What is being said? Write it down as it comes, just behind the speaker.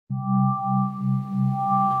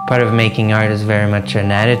Part of making art is very much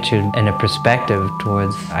an attitude and a perspective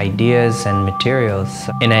towards ideas and materials.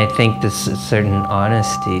 And I think this certain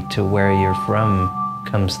honesty to where you're from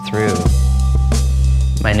comes through.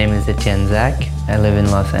 My name is Etienne Zack. I live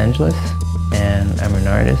in Los Angeles and I'm an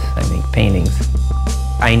artist. I make paintings.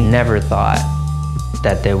 I never thought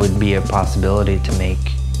that there would be a possibility to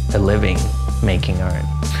make a living making art.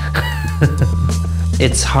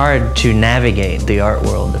 It's hard to navigate the art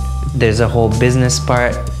world. There's a whole business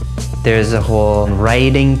part, there's a whole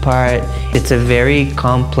writing part. It's a very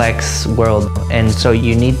complex world, and so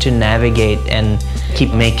you need to navigate and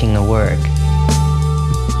keep making the work.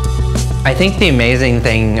 I think the amazing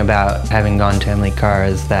thing about having gone to Emily Carr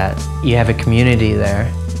is that you have a community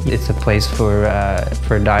there. It's a place for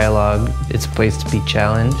dialogue. It's a place to be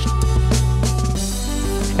challenged.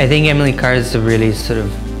 I think Emily Carr is a really sort of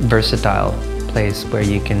versatile place where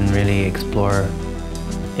you can really explore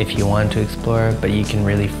if you want to explore, but you can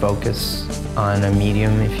really focus on a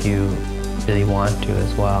medium if you really want to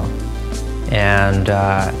as well. And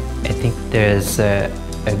I think there's a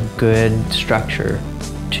good structure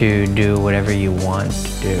to do whatever you want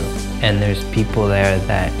to do. And there's people there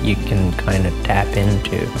that you can kind of tap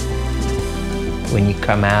into. When you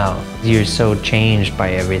come out, you're so changed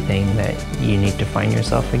by everything that you need to find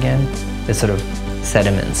yourself again. The sort of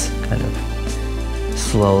sediments kind of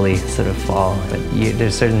slowly sort of fall. But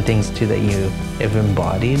there's certain things too that you have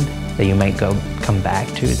embodied that you might come back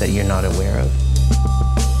to that you're not aware of.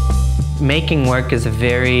 Making work is a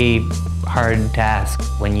very hard task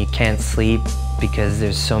when you can't sleep because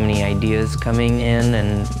there's so many ideas coming in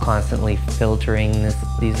and constantly filtering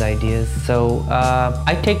these ideas. So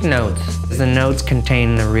I take notes. The notes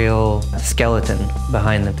contain the real skeleton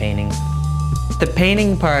behind the painting. The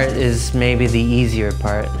painting part is maybe the easier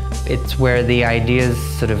part. It's where the ideas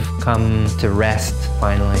sort of come to rest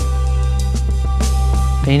finally.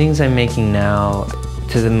 Paintings I'm making now,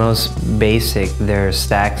 to the most basic, they're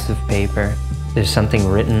stacks of paper. There's something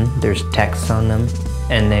written, there's text on them,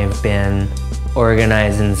 and they've been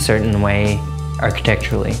organized in a certain way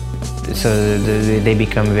architecturally. So they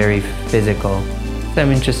become very physical.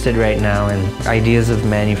 I'm interested right now in ideas of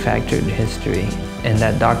manufactured history, and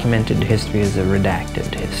that documented history is a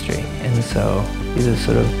redacted history. And so these are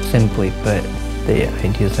sort of simply put the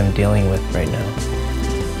ideas I'm dealing with right now.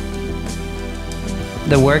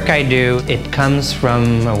 The work I do, it comes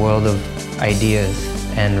from a world of ideas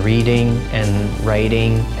and reading and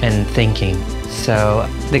writing and thinking. So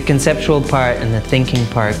the conceptual part and the thinking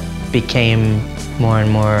part became more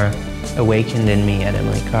and more awakened in me at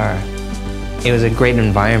Emily Carr. It was a great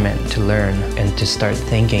environment to learn and to start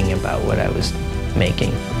thinking about what I was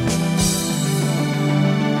making.